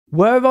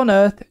Where on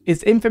earth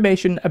is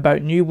information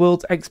about New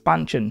World's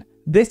expansion?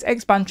 This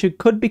expansion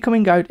could be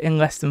coming out in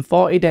less than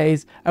 40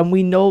 days and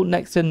we know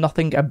next to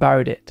nothing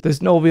about it.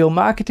 There's no real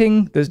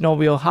marketing, there's no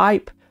real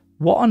hype.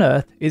 What on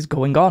earth is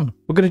going on?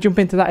 We're going to jump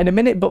into that in a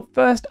minute, but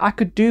first I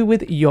could do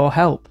with your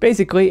help.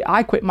 Basically,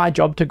 I quit my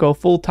job to go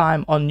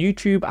full-time on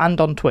YouTube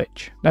and on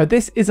Twitch. Now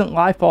this isn't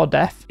life or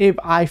death. If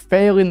I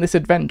fail in this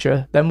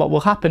adventure, then what will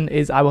happen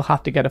is I will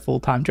have to get a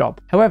full-time job.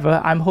 However,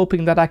 I'm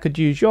hoping that I could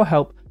use your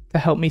help to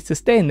help me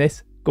sustain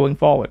this going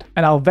forward.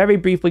 And I'll very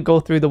briefly go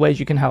through the ways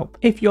you can help.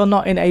 If you're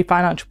not in a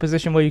financial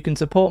position where you can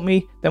support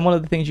me, then one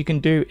of the things you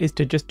can do is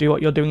to just do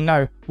what you're doing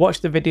now.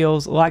 Watch the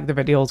videos, like the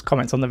videos,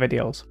 comments on the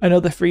videos.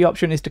 Another free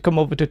option is to come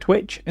over to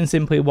Twitch and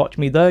simply watch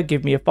me there,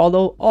 give me a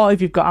follow, or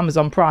if you've got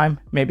Amazon Prime,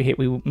 maybe hit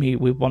me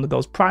with one of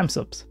those Prime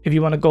subs. If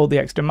you want to go the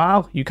extra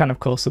mile, you can of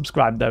course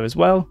subscribe there as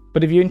well.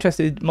 But if you're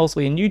interested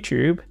mostly in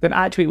YouTube, then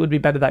actually it would be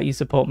better that you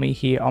support me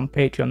here on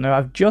Patreon. Now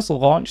I've just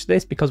launched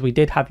this because we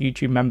did have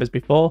YouTube members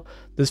before.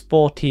 There's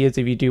 4 tiers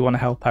if you do want to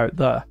help out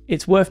there.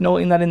 It's worth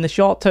noting that in the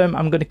short term,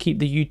 I'm going to keep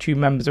the YouTube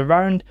members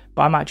around,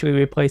 but I'm actually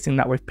replacing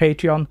that with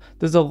Patreon.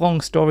 There's a long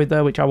story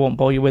there which I won't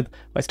bore you with.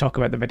 Let's talk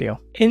about the video.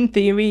 In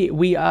theory,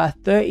 we are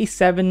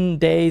 37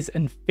 days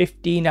and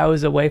 15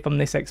 hours away from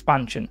this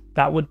expansion.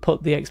 That would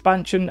put the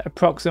expansion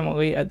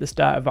approximately at the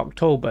start of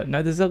October.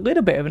 Now there's a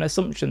little bit of an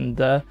assumption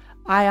there.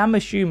 I am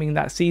assuming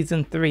that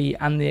Season 3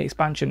 and the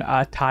expansion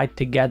are tied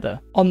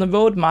together. On the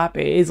roadmap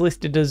it is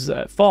listed as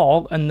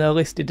fall and they're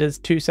listed as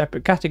 2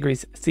 separate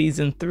categories,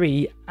 Season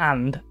 3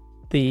 and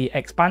the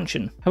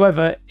expansion.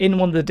 However, in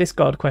one of the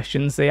Discord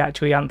questions they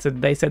actually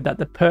answered, they said that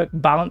the perk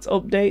balance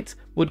updates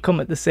would come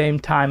at the same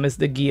time as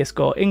the gear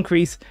score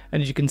increase,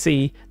 and as you can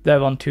see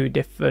they're on 2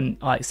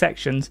 different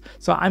sections,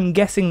 so I'm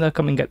guessing they're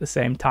coming at the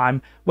same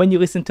time. When you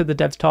listen to the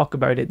devs talk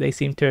about it, they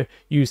seem to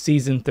use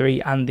Season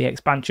 3 and the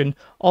expansion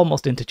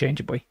almost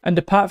interchangeably. And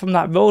apart from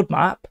that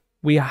roadmap,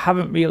 we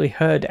haven't really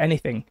heard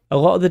anything. A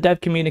lot of the dev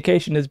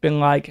communication has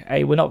been like,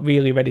 hey, we're not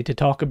really ready to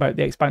talk about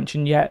the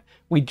expansion yet.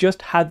 We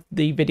just had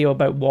the video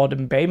about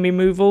Warden Bane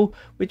removal,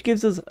 which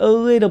gives us a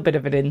little bit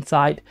of an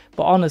insight,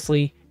 but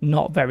honestly,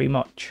 not very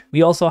much.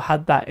 We also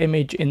had that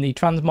image in the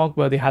transmog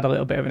where they had a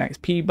little bit of an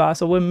XP bar,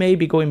 so we're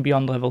maybe going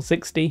beyond level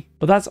 60,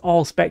 but that's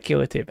all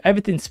speculative.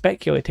 Everything's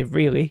speculative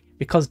really,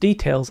 because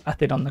details are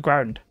thin on the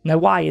ground. Now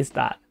why is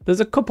that? There's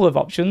a couple of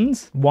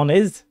options. One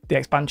is the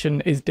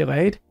expansion is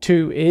delayed.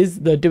 2 is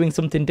they're doing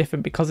something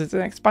different because it's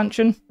an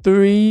expansion.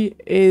 3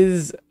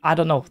 is, I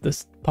don't know,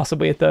 there's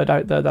possibly a third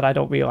out there that I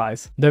don't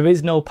realise. There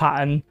is no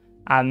pattern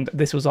and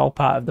this was all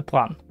part of the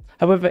plan.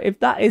 However, if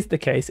that is the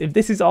case, if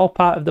this is all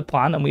part of the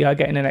plan and we are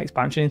getting an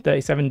expansion in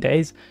 37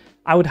 days,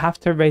 I would have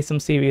to raise some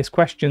serious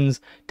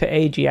questions to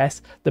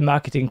AGS, the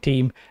marketing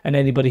team, and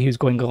anybody who's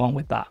going along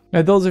with that.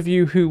 Now, those of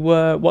you who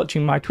were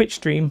watching my Twitch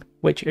stream,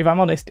 which if I'm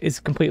honest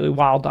is completely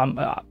wild, I'm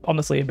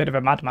honestly a bit of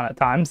a madman at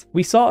times,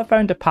 we sort of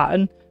found a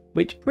pattern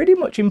which pretty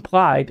much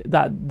implied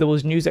that there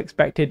was news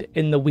expected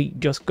in the week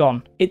just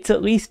gone. It's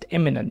at least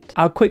imminent.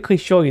 I'll quickly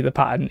show you the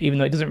pattern, even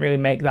though it doesn't really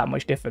make that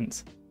much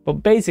difference.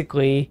 But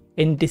basically,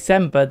 in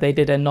December, they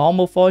did a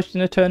normal Forged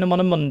in Eternum on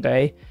a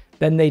Monday.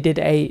 Then they did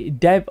a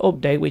dev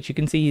update, which you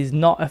can see is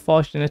not a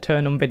Forged in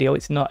Eternum video.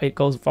 It's not, it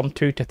goes from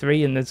 2 to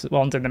 3 and there's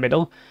ones in the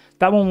middle.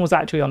 That one was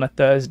actually on a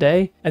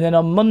Thursday. And then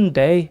on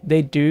Monday,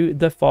 they do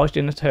the Forged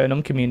in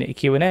Eternum community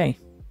Q&A.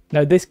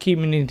 Now this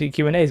community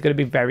Q&A is going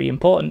to be very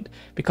important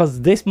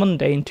because this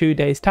Monday in 2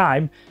 days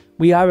time,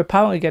 we are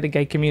apparently getting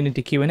a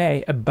community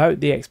Q&A about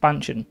the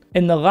expansion.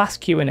 In the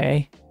last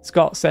Q&A,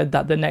 Scott said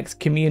that the next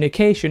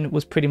communication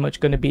was pretty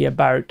much going to be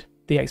about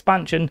the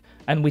expansion,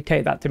 and we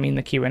take that to mean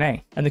the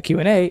Q&A. And the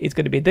Q&A is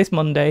going to be this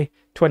Monday,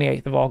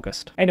 28th of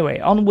August. Anyway,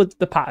 onwards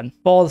the pattern.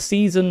 For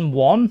Season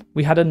 1,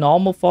 we had a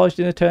normal Forged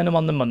in Eternum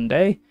on the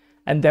Monday,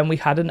 and then we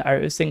had an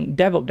out of sync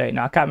dev update.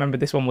 Now I can't remember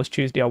this one was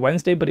Tuesday or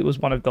Wednesday, but it was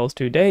one of those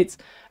 2 dates.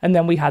 And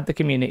then we had the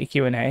community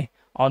Q&A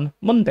on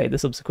Monday, the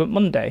subsequent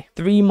Monday.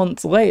 3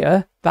 months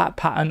later, that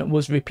pattern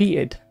was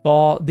repeated.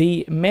 For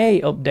the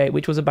May update,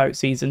 which was about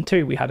Season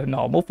 2, we had a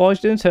normal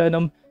Forged in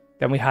Eternum,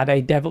 then we had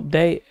a dev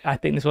update. I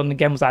think this one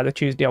again was either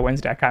Tuesday or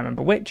Wednesday, I can't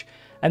remember which.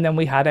 And then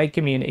we had a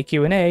community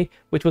Q&A,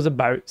 which was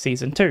about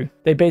Season 2.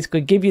 They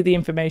basically give you the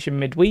information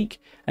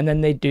midweek, and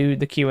then they do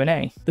the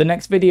Q&A. The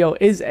next video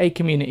is a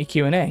community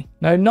Q&A.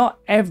 Now, not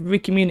every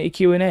community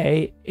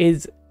Q&A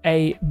is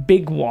a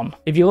big one.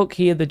 If you look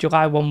here, the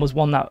July one was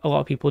one that a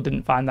lot of people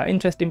didn't find that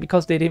interesting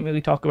because they didn't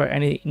really talk about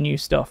any new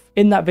stuff.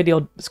 In that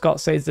video, Scott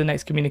says the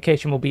next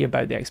communication will be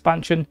about the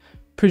expansion.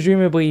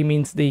 Presumably he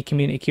means the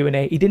community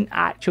Q&A. He didn't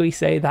actually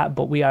say that,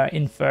 but we are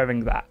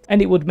inferring that.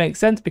 And it would make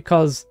sense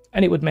because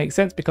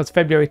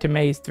February to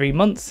May is 3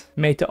 months,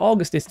 May to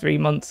August is 3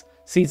 months,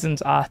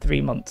 seasons are 3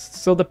 months.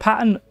 So the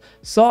pattern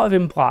sort of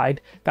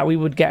implied that we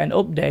would get an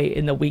update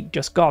in the week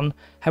just gone.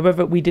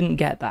 However, we didn't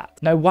get that.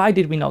 Now, why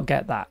did we not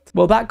get that?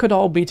 Well, that could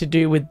all be to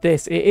do with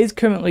this. It is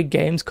currently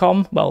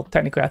Gamescom. Well,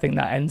 technically I think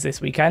that ends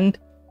this weekend,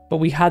 but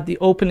we had the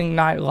opening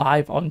night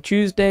live on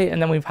Tuesday, and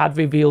then we've had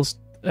reveals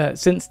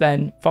since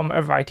then from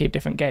a variety of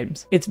different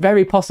games. It's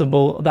very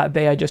possible that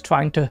they are just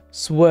trying to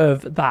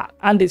swerve that,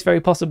 and it's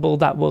very possible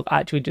that we'll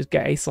actually just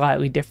get a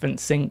slightly different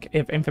sync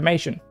of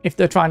information. If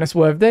they're trying to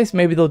swerve this,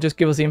 maybe they'll just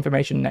give us the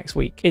information next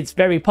week. It's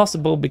very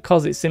possible,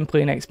 because it's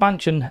simply an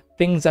expansion,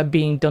 things are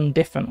being done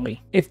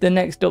differently. If the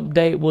next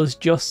update was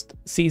just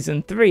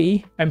Season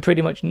 3 and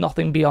pretty much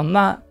nothing beyond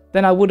that,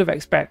 then I would have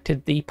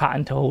expected the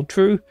pattern to hold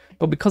true,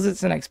 but because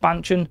it's an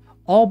expansion,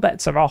 all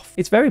bets are off.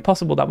 It's very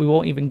possible that we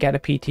won't even get a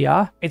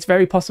PTR. It's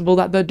very possible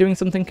that they're doing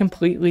something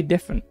completely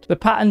different. The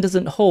pattern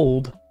doesn't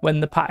hold when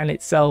the pattern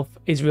itself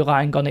is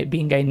relying on it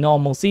being a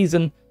normal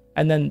season,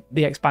 and then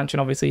the expansion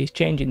obviously is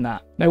changing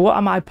that. Now, what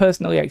am I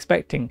personally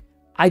expecting?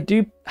 I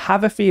do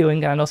have a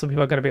feeling, and I know some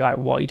people are going to be like,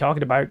 what are you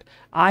talking about?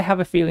 I have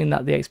a feeling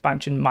that the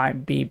expansion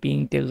might be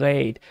being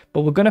delayed,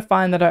 but we're going to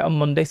find that out on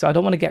Monday, so I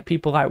don't want to get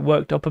people like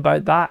worked up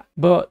about that,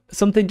 but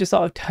something just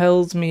sort of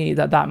tells me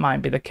that that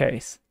might be the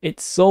case.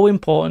 It's so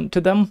important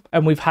to them,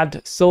 and we've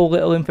had so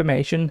little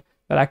information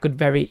that I could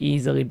very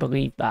easily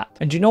believe that.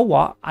 And you know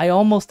what? I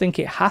almost think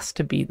it has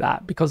to be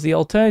that, because the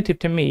alternative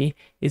to me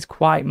is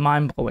quite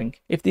mind-blowing.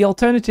 If the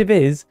alternative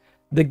is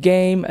the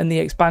game and the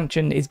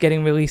expansion is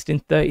getting released in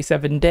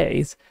 37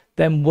 days,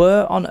 then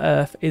where on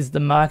earth is the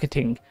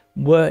marketing?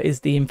 Where is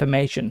the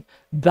information?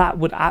 That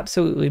would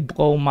absolutely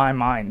blow my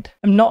mind.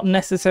 I'm not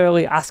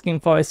necessarily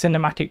asking for a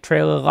cinematic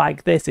trailer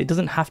like this. It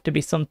doesn't have to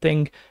be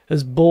something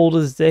as bold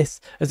as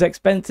this, as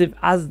expensive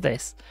as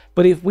this.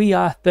 But if we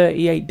are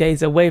 38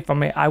 days away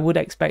from it, I would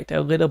expect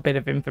a little bit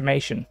of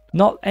information.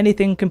 Not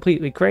anything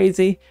completely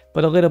crazy,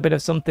 but a little bit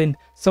of something,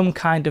 some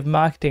kind of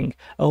marketing.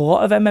 A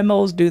lot of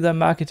MMOs do their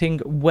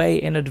marketing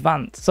way in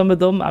advance. Some of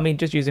them, I mean,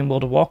 just using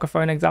World of Warcraft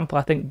for an example,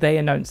 I think they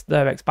announced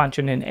their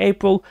expansion in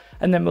April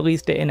and then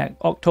released it in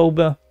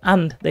October,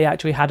 and they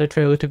actually had a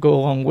trailer to go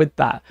along with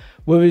that.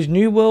 Whereas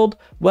New World,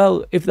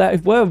 well, if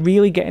we're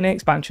really getting an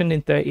expansion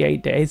in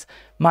 38 days,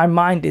 my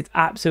mind is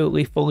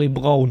absolutely fully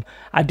blown.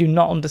 I do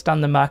not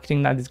understand the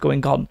marketing that is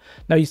going on.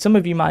 Now, some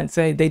of you might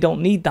say they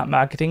don't need that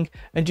marketing,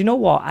 and you know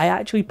what? I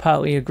actually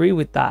partly agree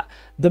with that.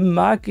 The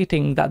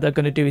marketing that they're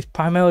going to do is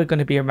primarily going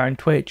to be around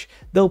Twitch.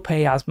 They'll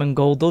pay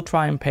Asmongold, they'll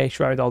try and pay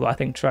Shroud, although I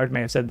think Shroud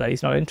may have said that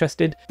he's not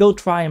interested. They'll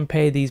try and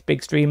pay these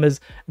big streamers,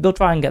 they'll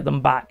try and get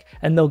them back,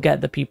 and they'll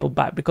get the people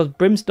back, because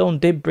Brimstone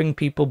did bring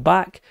people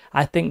back.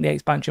 I think the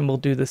expansion will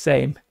do the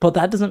same, but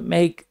that doesn't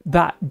make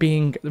that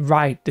being the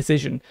right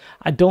decision.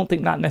 I don't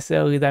think that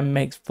necessarily then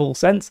makes full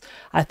sense.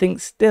 I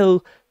think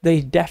still they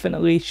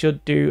definitely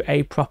should do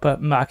a proper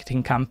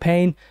marketing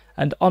campaign,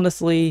 and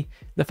honestly,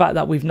 the fact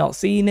that we've not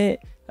seen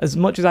it, as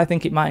much as I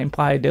think it might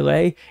imply a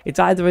delay, it's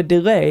either a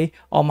delay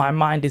or my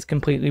mind is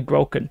completely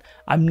broken.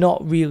 I'm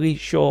not really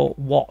sure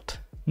what.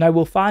 Now,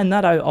 we'll find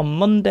that out on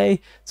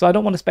Monday, so I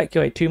don't want to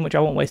speculate too much.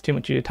 I won't waste too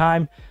much of your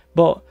time,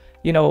 but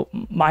you know,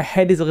 my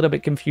head is a little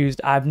bit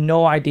confused. I have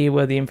no idea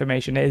where the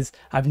information is.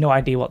 I have no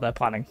idea what they're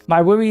planning.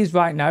 My worries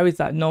right now is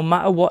that no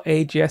matter what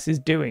AGS is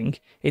doing,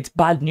 it's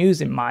bad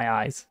news in my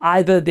eyes.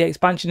 Either the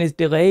expansion is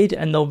delayed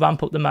and they'll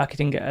ramp up the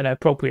marketing at an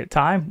appropriate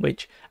time,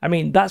 which, I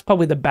mean, that's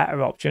probably the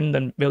better option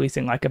than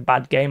releasing like a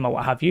bad game or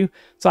what have you.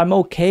 So I'm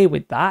okay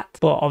with that,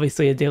 but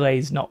obviously a delay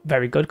is not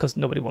very good because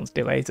nobody wants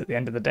delays at the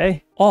end of the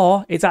day.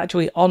 Or it's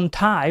actually on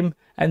time,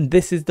 and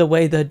this is the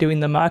way they're doing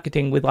the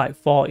marketing with like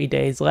 40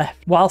 days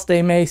left. Whilst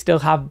they may still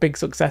have big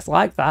success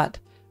like that,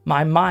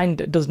 my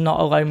mind does not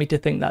allow me to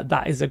think that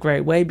that is a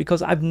great way,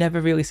 because I've never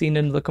really seen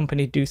another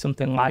company do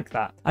something like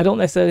that. I don't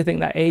necessarily think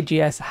that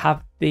AGS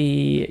have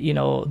the, you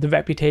know, the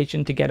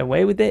reputation to get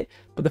away with it,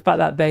 but the fact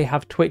that they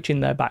have Twitch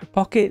in their back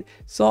pocket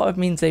sort of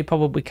means they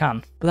probably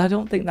can. But I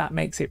don't think that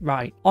makes it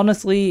right.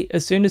 Honestly,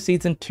 as soon as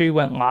Season 2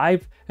 went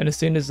live, and as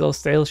soon as those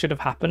sales should have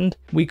happened,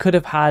 we could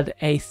have had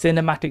a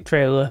cinematic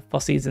trailer for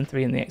Season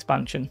 3 in the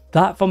expansion.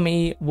 That for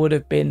me would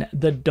have been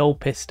the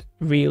dopest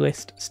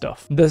realist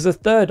stuff. There's a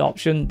third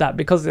option that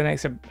because of the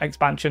next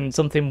expansion,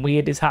 something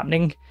weird is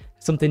happening,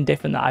 something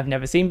different that I've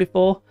never seen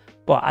before,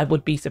 but I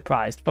would be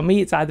surprised. For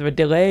me, it's either a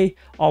delay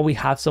or we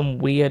have some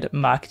weird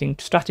marketing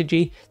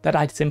strategy that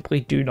I simply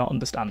do not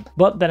understand.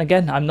 But then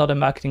again, I'm not a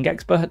marketing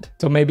expert,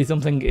 so maybe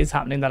something is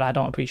happening that I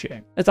don't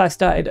appreciate. As I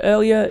started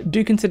earlier,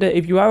 do consider,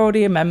 if you are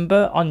already a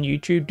member on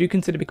YouTube, do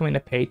consider becoming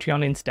a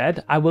Patreon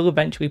instead. I will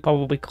eventually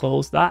probably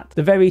close that.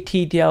 The very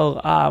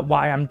TDL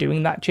why I'm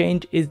doing that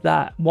change is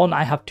that, one,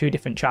 I have 2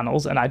 different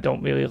channels and I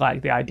don't really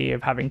like the idea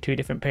of having 2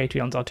 different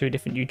Patreons or 2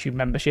 different YouTube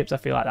memberships. I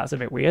feel like that's a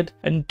bit weird.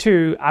 And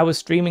 2, I was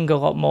streaming a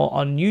lot more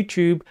on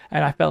YouTube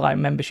and I felt like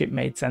membership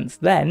made sense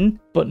then,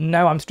 but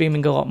now I'm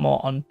streaming a lot more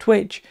on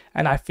Twitch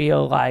and I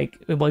feel like,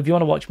 well, if you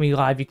want to watch me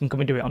live, you can come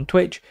and do it on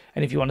Twitch,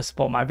 and if you want to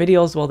support my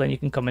videos, well, then you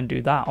can come and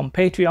do that on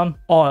Patreon,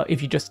 or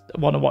if you just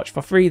want to watch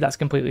for free, that's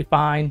completely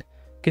fine.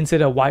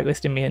 Consider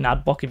whitelisting me in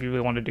Adblock if you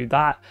really want to do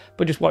that,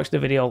 but just watch the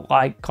video,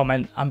 like,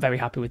 comment. I'm very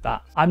happy with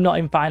that. I'm not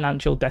in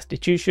financial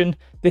destitution.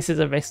 This is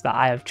a risk that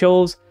I have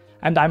chose,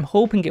 and I'm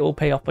hoping it will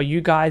pay off for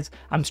you guys.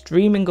 I'm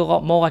streaming a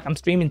lot more, like I'm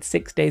streaming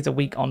 6 days a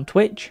week on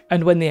Twitch,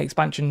 and when the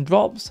expansion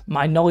drops,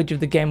 my knowledge of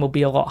the game will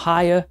be a lot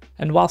higher,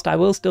 and whilst I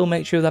will still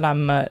make sure that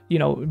I'm,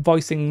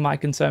 voicing my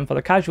concern for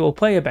the casual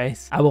player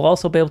base, I will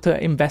also be able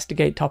to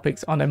investigate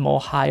topics on a more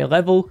higher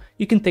level.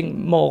 You can think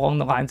more along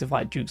the lines of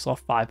like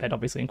Jukesloft, Fivehead,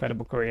 obviously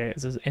incredible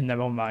creators in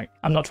their own right.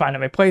 I'm not trying to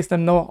replace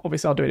them though,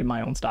 obviously I'll do it in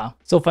my own style.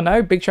 So for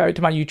now, big shout out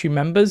to my YouTube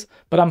members,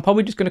 but I'm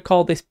probably just going to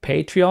call this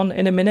Patreon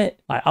in a minute.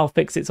 Like I'll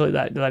fix it so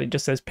that it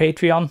just says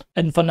Patreon,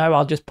 and for now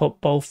I'll just put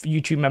both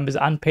YouTube members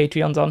and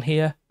Patreons on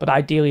here, but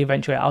ideally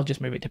eventually I'll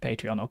just move it to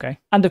Patreon, okay?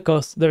 And of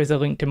course there is a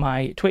link to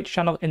my Twitch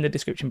channel in the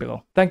description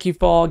below. Thank you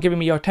for giving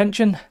me your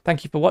attention,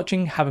 thank you for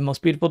watching, have a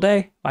most beautiful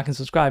day, like and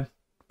subscribe,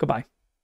 goodbye.